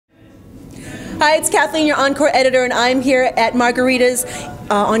Hi, it's Kathleen, your Encore editor, and I'm here at Margarita's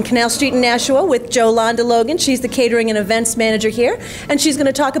on Canal Street in Nashua with Jolanda Logan. She's the catering and events manager here, and she's going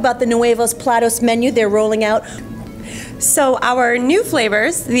to talk about the Nuevos Platos menu they're rolling out. So our new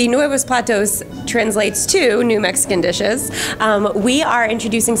flavors, the Nuevos Platos translates to new Mexican dishes. We are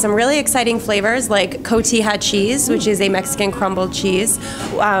introducing some really exciting flavors like cotija cheese, which is a Mexican crumbled cheese,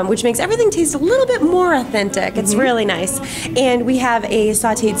 which makes everything taste a little bit more authentic. It's really nice. And we have a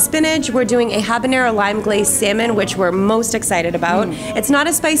sauteed spinach. We're doing a habanero lime glazed salmon, which we're most excited about. It's not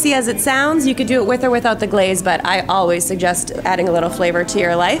as spicy as it sounds. You could do it with or without the glaze, but I always suggest adding a little flavor to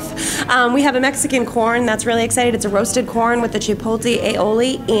your life. We have a Mexican corn that's really excited. It's a roasted corn with the chipotle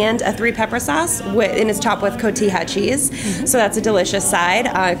aioli and a 3-pepper sauce, and it's topped with cotija cheese. So that's a delicious side.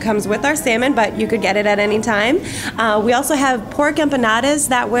 It comes with our salmon, but you could get it at any time. We also have pork empanadas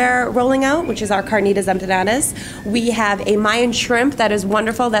that we're rolling out, which is our carnitas empanadas. We have a Mayan shrimp that is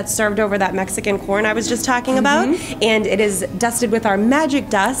wonderful that's served over that Mexican corn I was just talking about, and it is dusted with our magic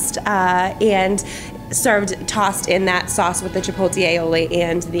dust and served tossed in that sauce with the chipotle aioli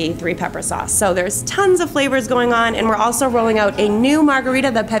and the 3-pepper sauce. So there's tons of flavors going on, and we're also rolling out a new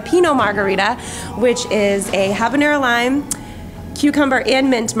margarita, the Pepino Margarita, which is a habanero lime, cucumber, and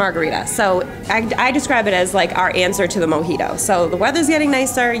mint margarita. So I describe it as like our answer to the mojito. So the weather's getting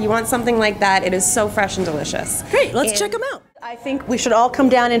nicer, you want something like that. It is so fresh and delicious. Great, let's check them out. I think we should all come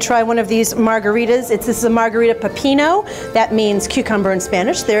down and try one of these margaritas. This is a margarita pepino. That means cucumber in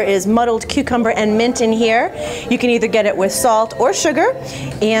Spanish. There is muddled cucumber and mint in here. You can either get it with salt or sugar,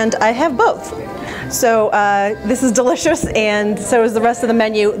 and I have both. So this is delicious, and so is the rest of the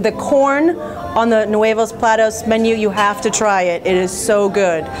menu. The corn on the Nuevos Platos menu, you have to try it. It is so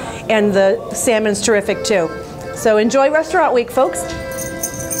good. And the salmon's terrific too. So enjoy Restaurant Week, folks.